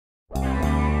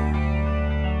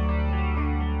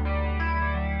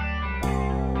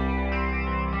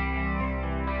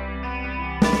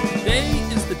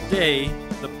day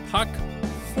the puck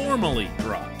formally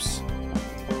drops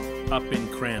up in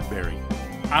Cranberry.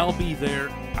 I'll be there.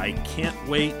 I can't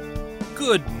wait.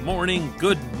 Good morning.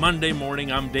 Good Monday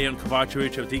morning. I'm Dan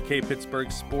Kovacevic of DK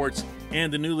Pittsburgh Sports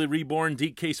and the newly reborn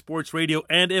DK Sports Radio.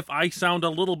 And if I sound a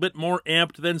little bit more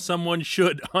amped than someone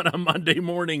should on a Monday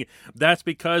morning, that's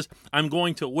because I'm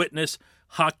going to witness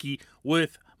hockey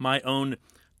with my own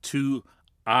two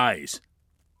eyes.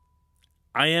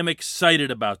 I am excited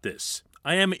about this.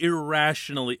 I am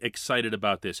irrationally excited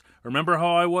about this. Remember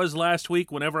how I was last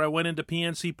week whenever I went into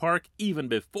PNC Park? Even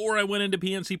before I went into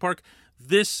PNC Park,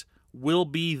 this will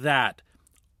be that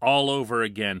all over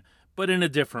again, but in a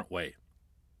different way.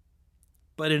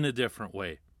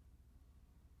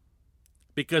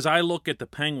 Because I look at the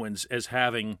Penguins as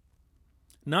having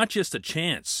not just a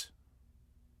chance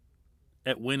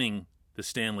at winning the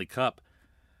Stanley Cup,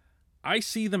 I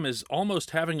see them as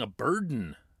almost having a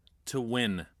burden to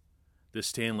win the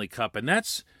Stanley Cup. And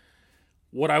that's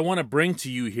what I want to bring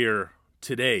to you here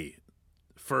today,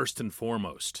 first and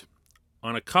foremost,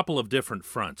 on a couple of different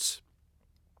fronts.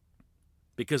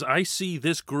 Because I see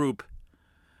this group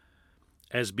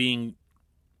as being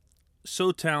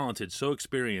so talented, so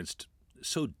experienced,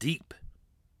 so deep,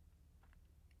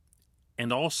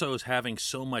 and also as having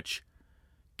so much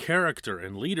character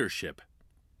and leadership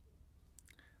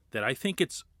that I think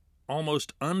it's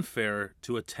almost unfair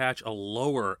to attach a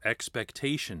lower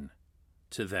expectation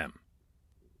to them.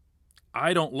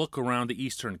 I don't look around the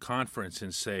Eastern Conference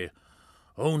and say,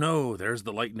 oh no, there's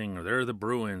the Lightning, or there are the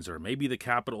Bruins, or maybe the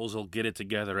Capitals will get it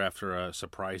together after a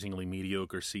surprisingly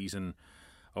mediocre season,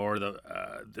 or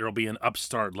there'll be an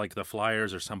upstart like the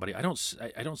Flyers or somebody. I don't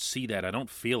see that. I don't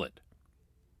feel it.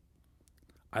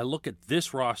 I look at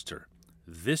this roster,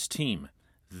 this team,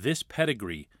 this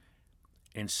pedigree,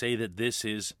 and say that this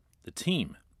is the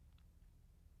team.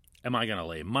 Am I going to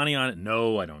lay money on it?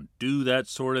 No, I don't do that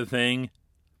sort of thing.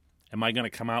 Am I going to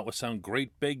come out with some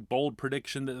great big bold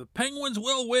prediction that the Penguins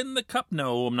will win the Cup?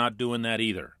 No, I'm not doing that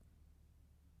either.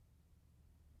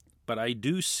 But I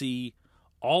do see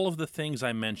all of the things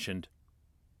I mentioned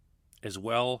as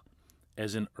well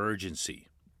as an urgency.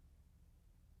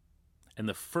 And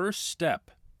the first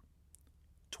step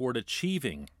toward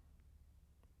achieving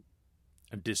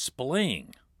and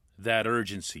displaying that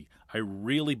urgency, I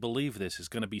really believe this is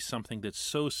going to be something that's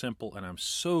so simple, and I'm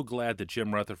so glad that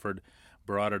Jim Rutherford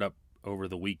brought it up over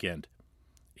the weekend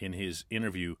in his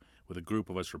interview with a group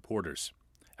of us reporters.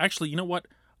 Actually, you know what?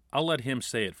 I'll let him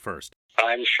say it first.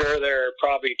 I'm sure they're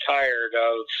probably tired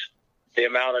of the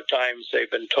amount of times they've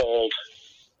been told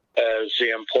as the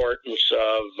importance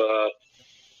of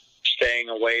staying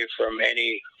away from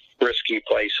any risky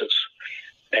places.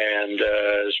 And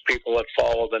as people that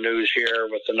follow the news here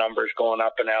with the numbers going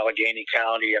up in Allegheny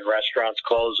County and restaurants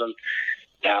closing,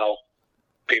 now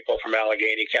people from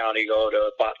Allegheny County go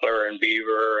to Butler and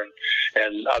Beaver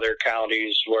and other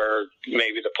counties where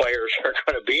maybe the players are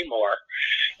going to be more.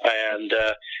 And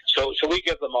so we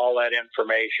give them all that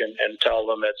information and tell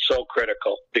them it's so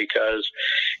critical because,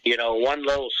 you know, one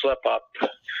little slip up,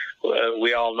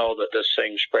 we all know that this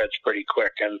thing spreads pretty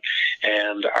quick,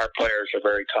 and our players are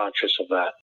very conscious of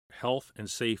that. Health and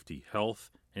safety.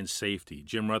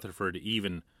 Jim Rutherford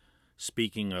even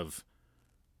speaking of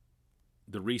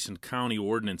the recent county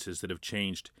ordinances that have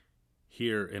changed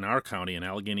here in our county, in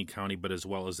Allegheny County, but as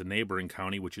well as the neighboring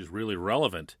county, which is really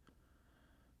relevant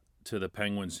to the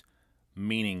Penguins,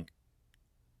 meaning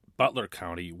Butler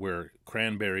County, where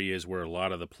Cranberry is, where a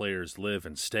lot of the players live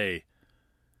and stay.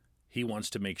 He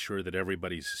wants to make sure that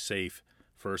everybody's safe,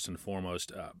 first and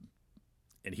foremost.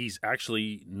 And he's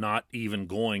actually not even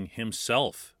going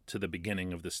himself to the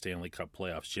beginning of the Stanley Cup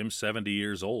playoffs. Jim's 70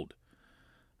 years old.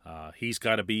 He's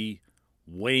got to be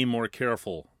way more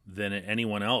careful than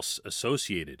anyone else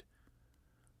associated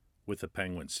with the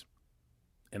Penguins.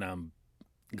 And I'm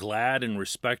glad and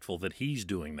respectful that he's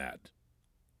doing that.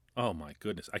 Oh my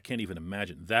goodness, I can't even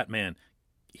imagine. That man,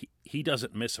 he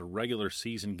doesn't miss a regular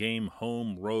season game,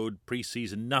 home, road,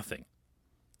 preseason, nothing.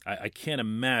 I can't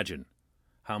imagine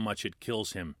how much it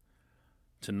kills him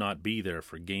to not be there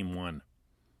for game one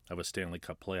of a Stanley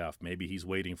Cup playoff. Maybe he's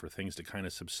waiting for things to kind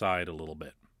of subside a little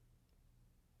bit.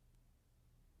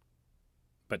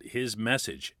 But his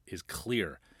message is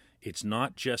clear. It's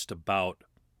not just about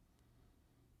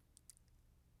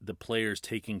the players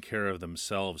taking care of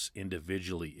themselves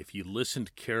individually. If you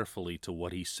listened carefully to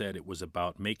what he said, it was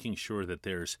about making sure that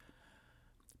there's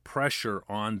pressure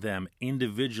on them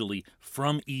individually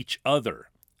from each other.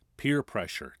 Peer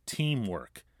pressure,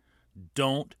 teamwork.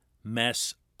 Don't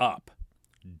mess up.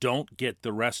 Don't get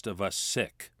the rest of us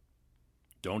sick.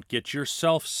 Don't get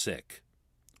yourself sick.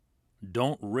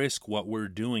 Don't risk what we're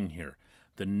doing here.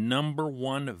 The number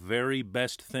one very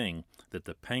best thing that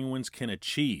the Penguins can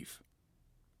achieve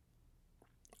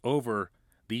over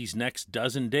these next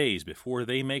dozen days before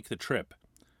they make the trip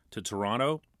to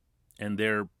Toronto and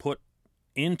they're put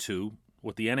into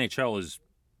what the NHL is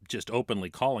just openly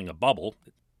calling a bubble,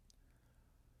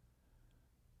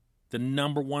 the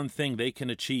number one thing they can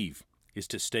achieve is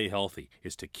to stay healthy,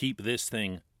 is to keep this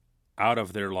thing out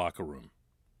of their locker room,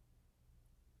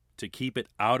 to keep it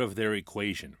out of their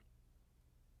equation.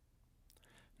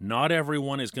 Not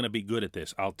everyone is going to be good at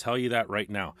this. I'll tell you that right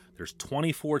now. There's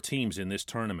 24 teams in this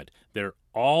tournament. They're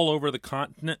all over the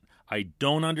continent. I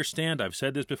don't understand, I've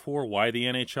said this before, why the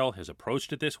NHL has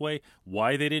approached it this way,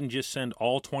 why they didn't just send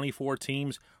all 24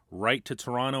 teams right to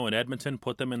Toronto and Edmonton,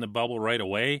 put them in the bubble right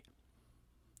away.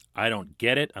 I don't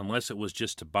get it, unless it was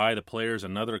just to buy the players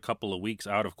another couple of weeks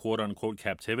out of quote-unquote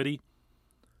captivity.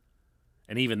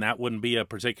 And even that wouldn't be a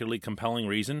particularly compelling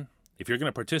reason. If you're going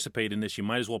to participate in this, you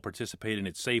might as well participate in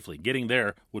it safely. Getting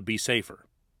there would be safer.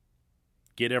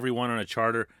 Get everyone on a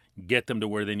charter, get them to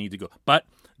where they need to go. But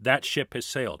that ship has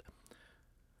sailed.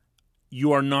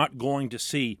 You are not going to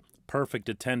see perfect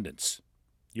attendance.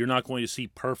 You're not going to see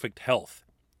perfect health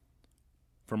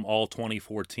from all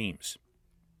 24 teams.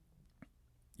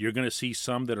 You're going to see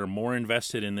some that are more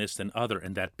invested in this than other,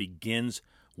 and that begins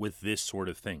with this sort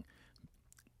of thing.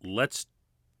 Let's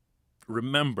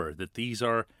remember that these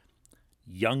are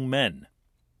young men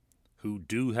who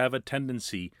do have a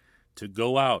tendency to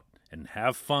go out and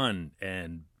have fun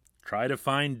and try to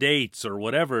find dates or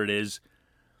whatever it is.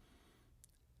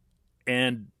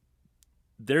 And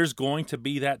there's going to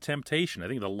be that temptation. I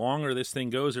think the longer this thing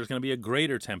goes, there's going to be a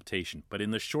greater temptation. But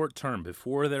in the short term,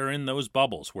 before they're in those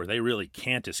bubbles where they really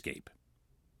can't escape,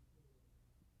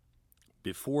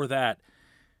 before that,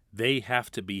 they have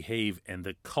to behave. And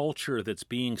the culture that's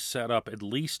being set up, at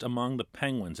least among the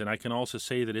Penguins, and I can also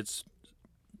say that it's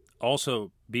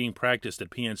also being practiced at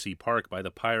PNC Park by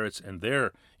the Pirates and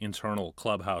their internal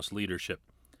clubhouse leadership,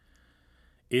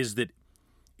 is that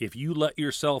if you let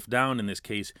yourself down in this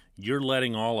case, you're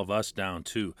letting all of us down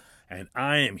too. And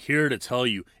I am here to tell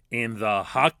you, in the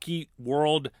hockey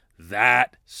world,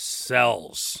 that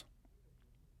sells.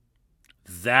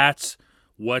 That's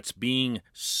what's being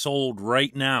sold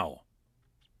right now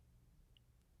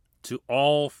to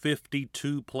all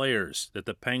 52 players that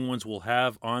the Penguins will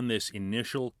have on this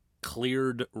initial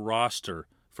cleared roster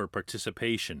for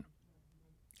participation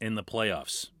in the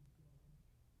playoffs.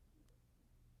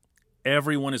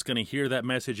 Everyone is going to hear that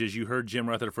message, as you heard Jim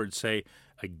Rutherford say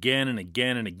again and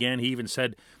again and again. He even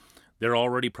said they're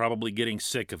already probably getting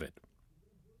sick of it.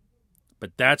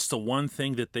 But that's the one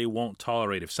thing that they won't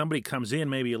tolerate. If somebody comes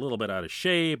in maybe a little bit out of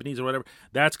shape, needs or whatever,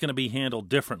 that's going to be handled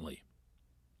differently.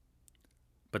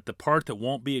 But the part that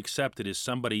won't be accepted is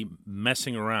somebody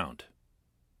messing around.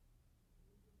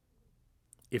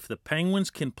 If the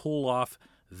Penguins can pull off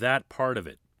that part of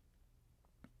it,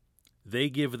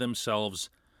 they give themselves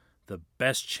the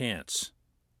best chance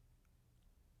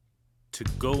to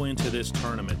go into this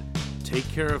tournament, take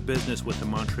care of business with the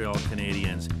Montreal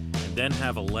Canadiens, and then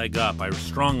have a leg up. I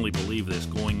strongly believe this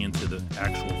going into the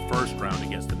actual first round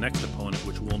against the next opponent,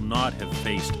 which will not have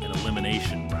faced an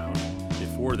elimination round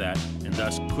before that, and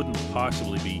thus couldn't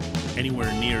possibly be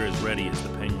anywhere near as ready as the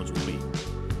Penguins will be.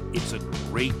 It's a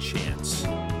great chance.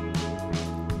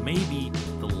 Maybe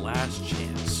the last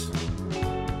chance,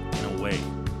 in a way.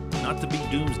 Not to be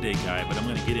doomsday guy, but I'm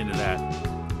going to get into that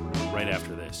right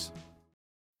after this.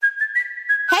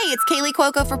 Hey, it's Kaylee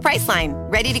Cuoco for Priceline.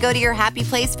 Ready to go to your happy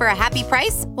place for a happy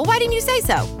price? Well, why didn't you say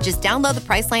so? Just download the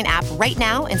Priceline app right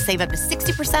now and save up to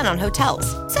 60% on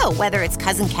hotels. So whether it's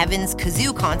Cousin Kevin's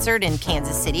Kazoo Concert in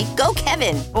Kansas City, go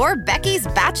Kevin, or Becky's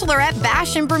Bachelorette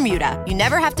Bash in Bermuda, you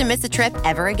never have to miss a trip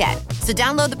ever again. So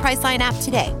download the Priceline app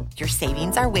today. Your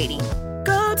savings are waiting.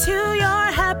 Go to your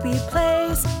happy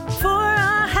place for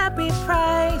a happy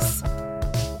price.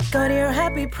 Go to your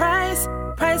happy price,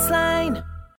 Priceline.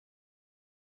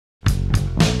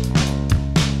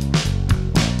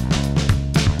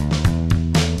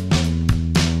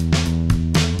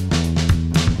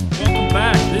 Welcome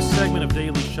back. This segment of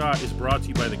Daily Shot is brought to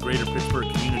you by the Greater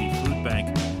Pittsburgh Community Food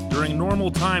Bank. During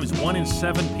normal times, 1 in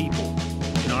 7 people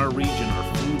in our region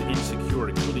are food insecure,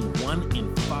 including 1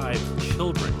 in 5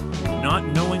 children. Not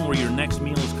knowing where your next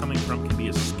meal is coming from can be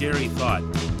a scary thought.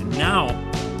 And now,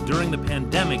 during the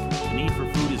pandemic, the need for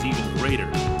food is even greater.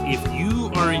 If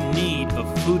you are in need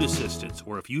of food assistance,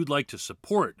 or if you'd like to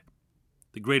support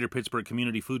the Greater Pittsburgh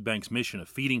Community Food Bank's mission of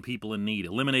feeding people in need,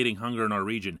 eliminating hunger in our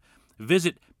region,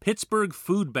 visit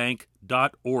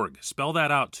pittsburghfoodbank.org. Spell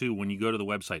that out, too, when you go to the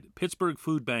website,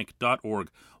 pittsburghfoodbank.org.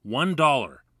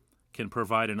 $1 can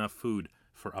provide enough food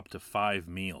for up to 5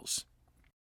 meals.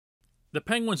 The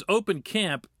Penguins open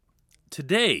camp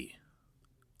today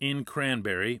in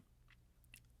Cranberry.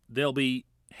 They'll be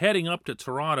heading up to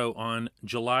Toronto on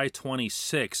July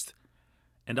 26th,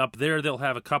 and up there they'll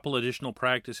have a couple additional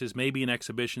practices, maybe an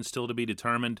exhibition still to be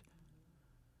determined.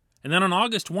 And then on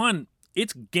August 1,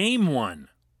 it's Game 1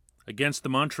 against the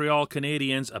Montreal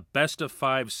Canadiens, a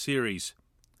best-of-5 series.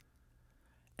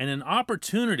 And an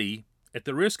opportunity, at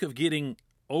the risk of getting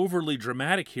overly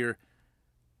dramatic here,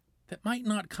 that might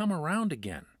not come around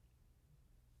again.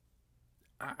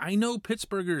 I know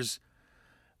Pittsburghers,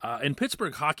 and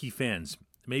Pittsburgh hockey fans,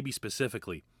 maybe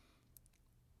specifically,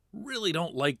 really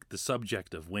don't like the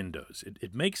subject of windows.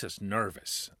 It makes us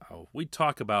nervous. We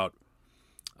talk about,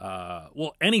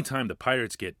 anytime the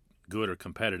Pirates get good or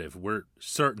competitive, we're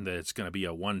certain that it's going to be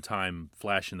a one-time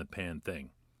flash-in-the-pan thing.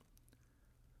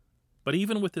 But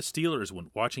even with the Steelers, when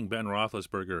watching Ben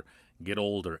Roethlisberger get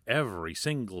older, every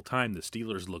single time the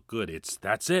Steelers look good,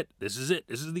 that's it. This is it.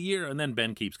 This is the year. And then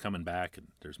Ben keeps coming back, and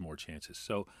there's more chances.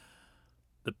 So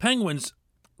the Penguins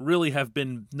really have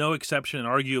been no exception, and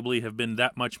arguably have been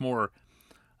that much more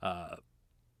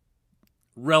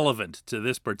relevant to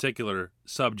this particular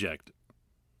subject,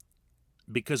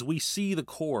 because we see the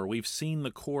core. We've seen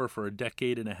the core for a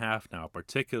decade and a half now,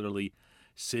 particularly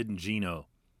Sid and Gino.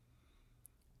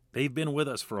 They've been with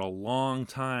us for a long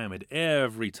time, and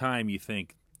every time you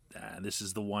think, this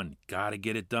is the one, got to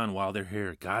get it done while they're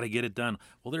here, got to get it done.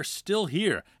 Well, they're still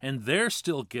here, and they're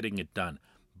still getting it done.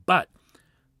 But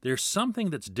there's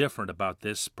something that's different about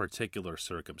this particular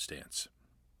circumstance.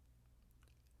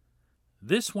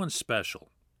 This one's special,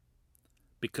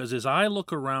 because as I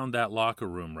look around that locker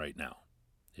room right now,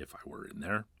 if I were in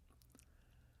there,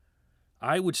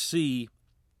 I would see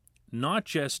not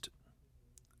just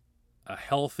a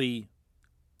healthy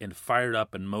and fired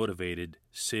up and motivated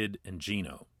Sid and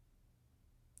Gino,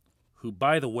 who,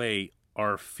 by the way,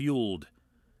 are fueled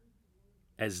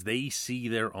as they see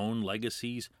their own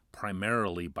legacies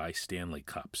primarily by Stanley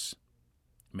Cups.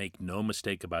 Make no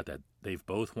mistake about that. They've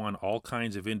both won all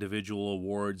kinds of individual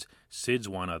awards. Sid's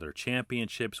won other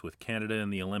championships with Canada in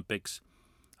the Olympics.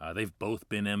 They've both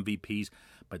been MVPs,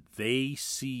 but they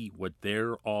see what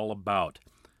they're all about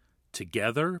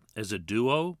together as a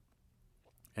duo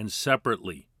and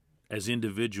separately as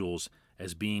individuals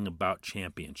as being about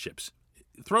championships.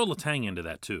 Throw Letang into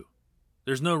that too.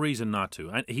 There's no reason not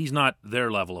to. He's not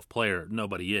their level of player.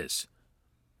 Nobody is.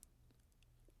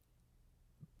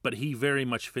 But he very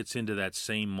much fits into that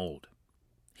same mold.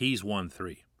 He's won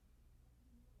 3.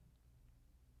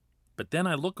 But then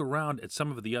I look around at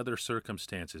some of the other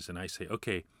circumstances and I say,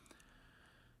 okay,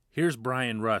 here's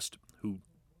Brian Rust, who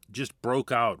just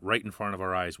broke out right in front of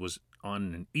our eyes, was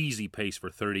on an easy pace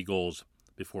for 30 goals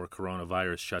before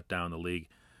coronavirus shut down the league.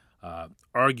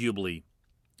 Arguably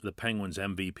the Penguins'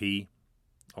 MVP,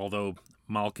 although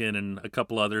Malkin and a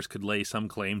couple others could lay some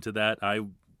claim to that. I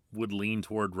would lean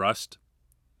toward Rust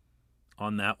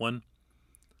on that one.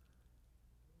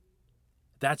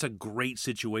 That's a great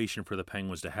situation for the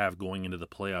Penguins to have going into the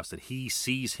playoffs, that he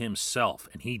sees himself,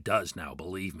 and he does now,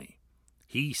 believe me.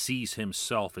 He sees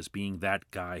himself as being that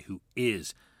guy who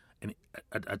is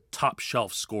a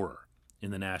top-shelf scorer in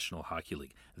the National Hockey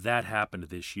League. That happened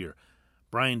this year.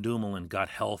 Brian Dumoulin got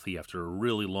healthy after a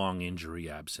really long injury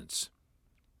absence.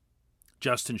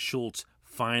 Justin Schultz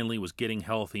finally was getting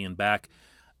healthy and back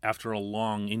after a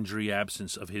long injury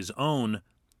absence of his own,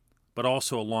 but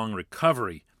also a long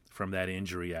recovery from that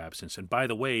injury absence. And by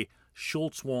the way,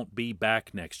 Schultz won't be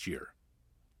back next year.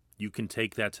 You can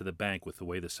take that to the bank with the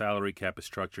way the salary cap is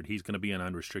structured. He's going to be an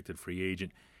unrestricted free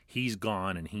agent. He's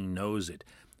gone, and he knows it.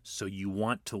 So you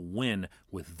want to win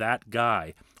with that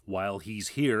guy while he's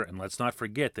here. And let's not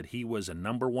forget that he was a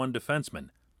number one defenseman,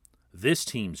 this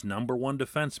team's number one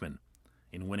defenseman,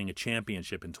 in winning a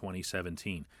championship in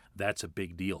 2017. That's a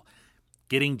big deal.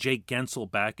 Getting Jake Gensel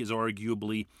back is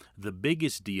arguably the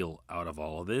biggest deal out of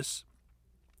all of this.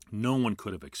 No one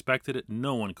could have expected it.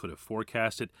 No one could have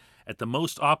forecasted it. At the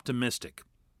most optimistic,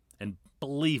 and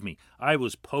believe me, I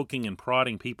was poking and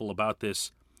prodding people about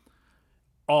this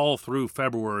all through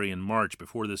February and March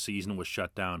before the season was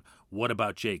shut down. What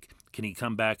about Jake? Can he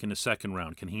come back in the second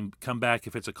round? Can he come back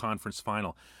if it's a conference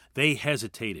final? They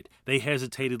hesitated. They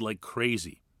hesitated like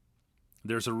crazy.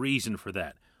 There's a reason for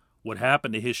that. What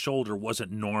happened to his shoulder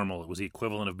wasn't normal. It was the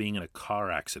equivalent of being in a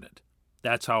car accident.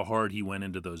 That's how hard he went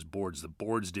into those boards. The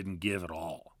boards didn't give at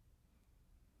all.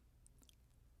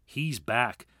 He's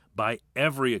back. By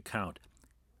every account,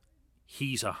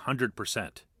 he's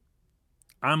 100%.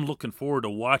 I'm looking forward to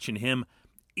watching him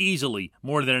easily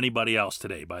more than anybody else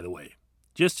today, by the way.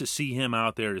 just to see him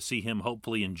out there, to see him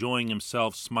hopefully enjoying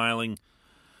himself, smiling,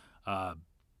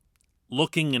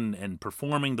 looking and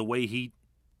performing the way he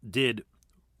did,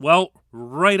 well,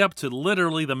 right up to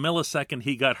literally the millisecond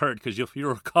he got hurt, because if you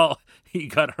recall, he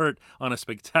got hurt on a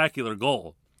spectacular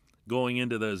goal going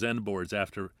into those end boards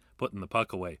after putting the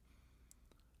puck away.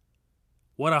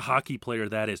 What a hockey player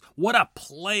that is. What a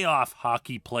playoff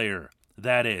hockey player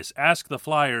that is. Ask the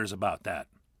Flyers about that.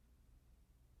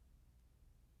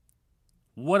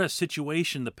 What a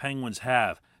situation the Penguins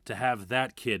have to have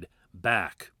that kid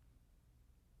back.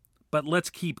 But let's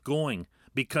keep going,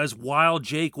 because while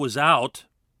Jake was out,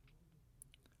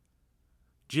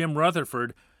 Jim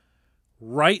Rutherford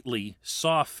rightly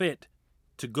saw fit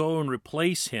to go and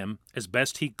replace him as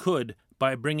best he could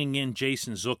by bringing in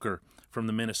Jason Zucker from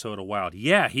the Minnesota Wild.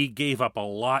 Yeah, he gave up a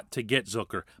lot to get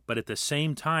Zucker, but at the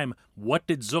same time, what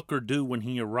did Zucker do when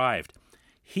he arrived?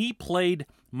 He played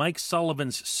Mike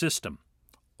Sullivan's system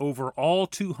over all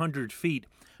 200 feet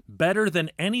better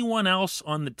than anyone else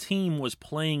on the team was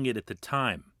playing it at the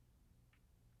time.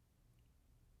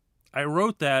 I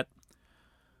wrote that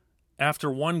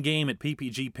after one game at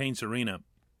PPG Paints Arena,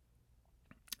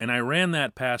 and I ran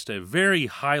that past a very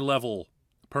high-level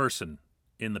person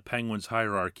in the Penguins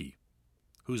hierarchy,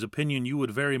 whose opinion you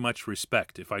would very much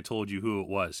respect if I told you who it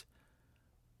was.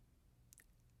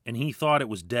 And he thought it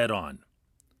was dead on,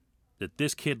 that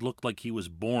this kid looked like he was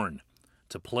born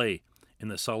to play in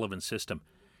the Sullivan system.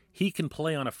 He can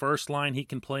play on a first line, he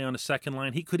can play on a second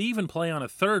line, he could even play on a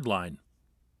third line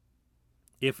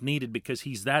if needed, because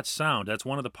he's that sound. That's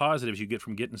one of the positives you get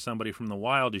from getting somebody from the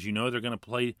Wild, is you know they're going to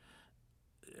play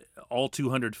all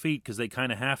 200 feet because they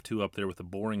kind of have to up there with the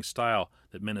boring style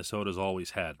that Minnesota's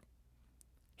always had.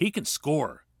 He can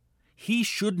score. He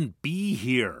shouldn't be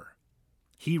here.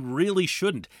 He really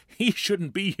shouldn't. He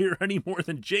shouldn't be here any more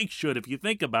than Jake should, if you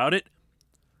think about it.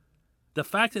 The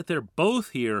fact that they're both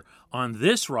here on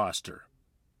this roster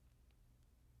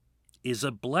is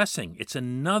a blessing. It's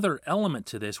another element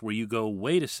to this where you go,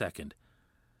 wait a second.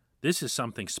 This is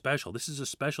something special. This is a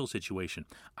special situation.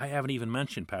 I haven't even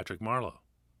mentioned Patrick Marleau.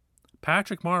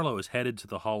 Patrick Marleau is headed to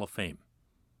the Hall of Fame.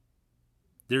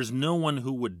 There's no one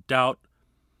who would doubt,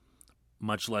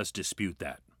 much less dispute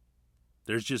that.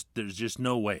 There's just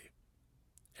no way.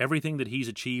 Everything that he's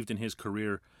achieved in his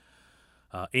career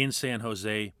in San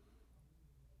Jose,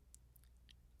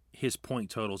 his point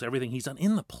totals, everything he's done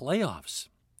in the playoffs.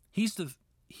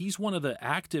 He's one of the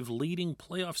active leading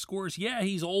playoff scorers. Yeah,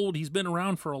 he's old. He's been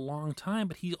around for a long time,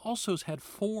 but he also has had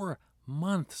 4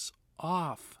 months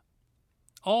off.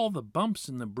 All the bumps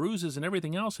and the bruises and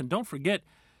everything else. And don't forget,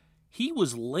 he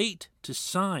was late to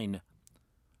sign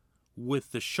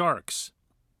with the Sharks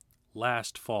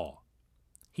last fall.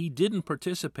 He didn't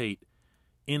participate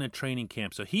in a training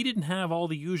camp, so he didn't have all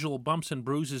the usual bumps and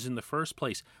bruises in the first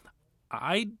place.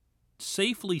 I'd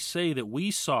safely say that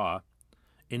we saw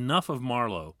enough of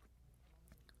Marleau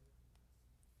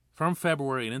from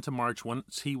February and into March,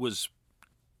 once he was,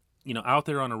 out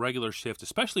there on a regular shift,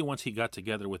 especially once he got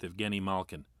together with Evgeny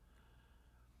Malkin,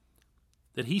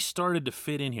 that he started to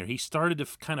fit in here. He started to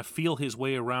kind of feel his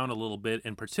way around a little bit,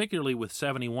 and particularly with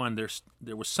 71,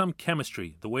 there was some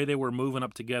chemistry. The way they were moving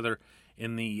up together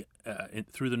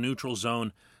through the neutral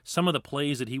zone, some of the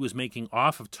plays that he was making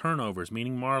off of turnovers,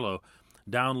 meaning Marleau,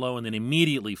 down low and then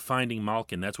immediately finding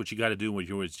Malkin. That's what you got to do with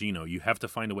yours, Gino. You have to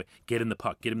find a way. Get him the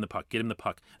puck,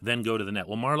 then go to the net.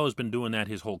 Well, Marleau's been doing that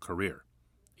his whole career.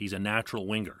 He's a natural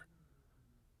winger.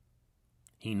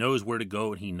 He knows where to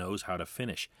go and he knows how to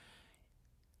finish.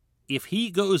 If he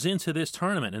goes into this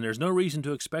tournament, and there's no reason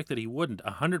to expect that he wouldn't,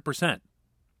 100%,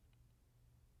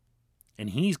 and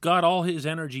he's got all his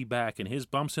energy back and his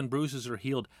bumps and bruises are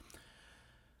healed,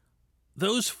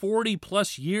 those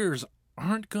 40-plus years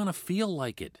aren't going to feel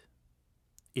like it.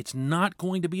 It's not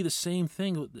going to be the same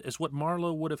thing as what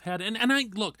Marleau would have had. And I'm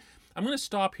going to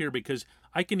stop here because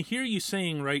I can hear you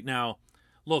saying right now,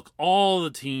 look, all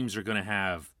the teams are going to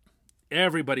have,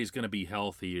 everybody's going to be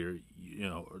healthier.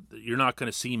 You're not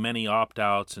going to see many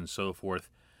opt-outs and so forth.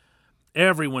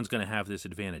 Everyone's going to have this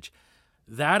advantage.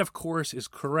 That, of course, is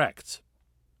correct.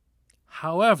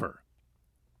 However,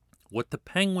 what the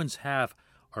Penguins have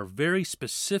are very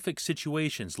specific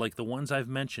situations like the ones I've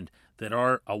mentioned that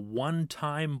are a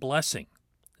one-time blessing,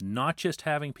 not just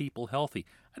having people healthy.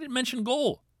 I didn't mention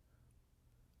goal.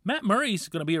 Matt Murray's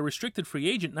going to be a restricted free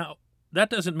agent. Now, that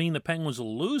doesn't mean the Penguins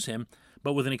will lose him,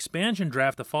 but with an expansion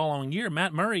draft the following year,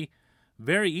 Matt Murray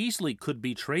very easily could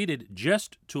be traded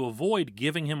just to avoid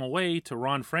giving him away to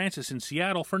Ron Francis in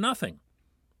Seattle for nothing.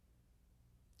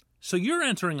 So you're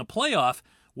entering a playoff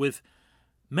with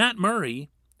Matt Murray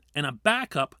and a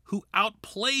backup who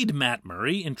outplayed Matt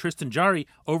Murray and Tristan Jarry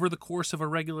over the course of a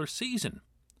regular season.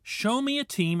 Show me a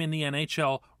team in the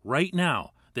NHL right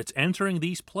now that's entering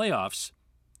these playoffs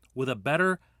with a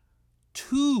better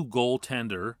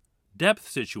two-goaltender depth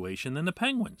situation than the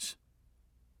Penguins.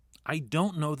 I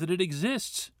don't know that it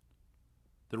exists.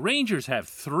 The Rangers have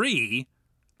 3,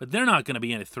 but they're not going to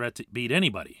be any threat to beat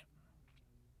anybody.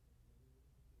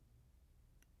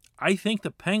 I think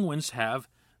the Penguins have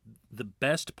the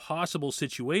best possible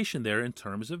situation there in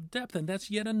terms of depth, and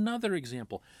that's yet another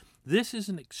example. This is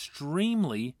an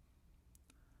extremely,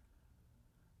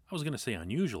 I was going to say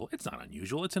unusual. It's not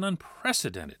unusual. It's an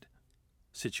unprecedented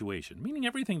situation, meaning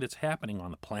everything that's happening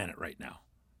on the planet right now.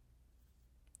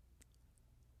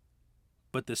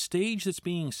 But the stage that's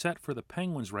being set for the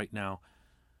Penguins right now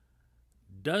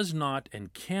does not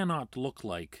and cannot look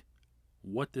like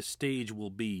what the stage will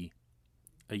be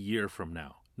a year from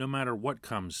now, no matter what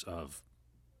comes of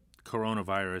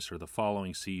coronavirus or the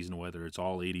following season, whether it's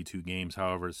all 82 games,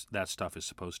 however that stuff is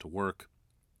supposed to work.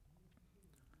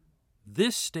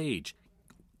 This stage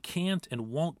can't and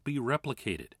won't be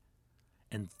replicated.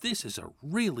 And this is a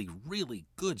really, really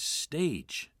good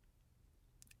stage.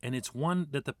 And it's one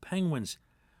that the Penguins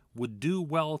would do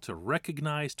well to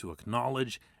recognize, to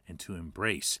acknowledge, and to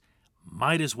embrace.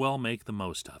 Might as well make the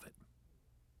most of it.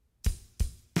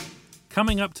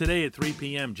 Coming up today at 3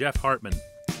 p.m., Jeff Hartman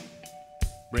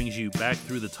brings you Back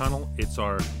Through the Tunnel. It's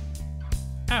our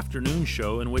afternoon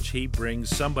show in which he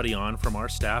brings somebody on from our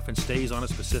staff and stays on a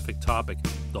specific topic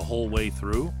the whole way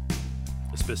through,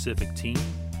 a specific team.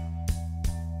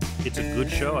 It's a good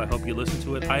show. I hope you listen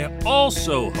to it. I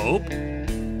also hope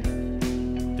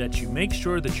that you make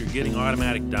sure that you're getting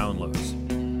automatic downloads.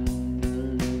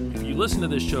 If you listen to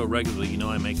this show regularly, you know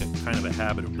I make a kind of a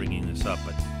habit of bringing this up,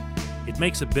 but it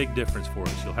makes a big difference for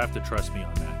us. You'll have to trust me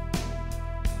on that.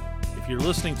 If you're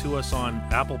listening to us on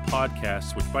Apple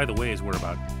Podcasts, which, by the way, is where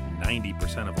about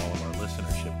 90% of all of our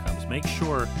listenership comes, make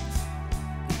sure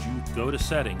that you go to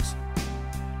settings.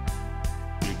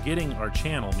 You're getting our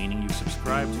channel, meaning you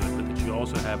subscribe to it, but that you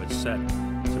also have it set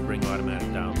to bring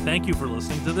automatic down. Thank you for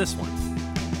listening to this one.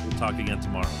 We'll talk again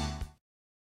tomorrow.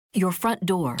 Your front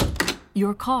door,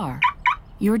 your car,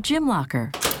 your gym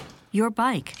locker, your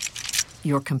bike,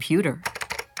 your computer,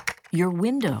 your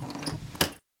window,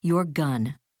 your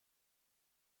gun.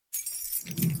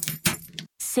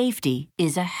 Safety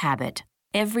is a habit.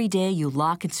 Every day you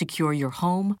lock and secure your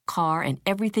home, car, and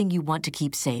everything you want to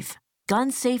keep safe.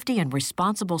 Gun safety and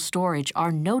responsible storage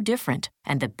are no different,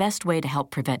 and the best way to help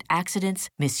prevent accidents,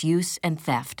 misuse, and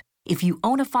theft. If you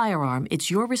own a firearm, it's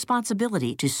your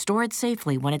responsibility to store it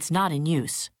safely when it's not in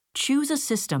use. Choose a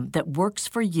system that works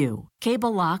for you.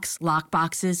 Cable locks,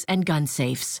 lockboxes, and gun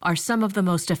safes are some of the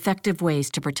most effective ways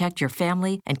to protect your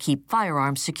family and keep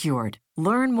firearms secured.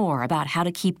 Learn more about how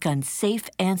to keep guns safe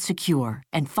and secure,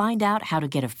 and find out how to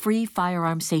get a free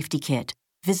firearm safety kit.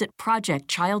 Visit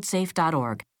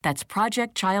ProjectChildSafe.org. That's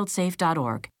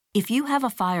ProjectChildSafe.org. If you have a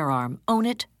firearm, own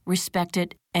it, respect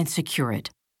it, and secure it.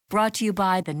 Brought to you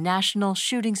by the National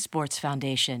Shooting Sports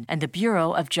Foundation and the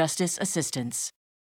Bureau of Justice Assistance.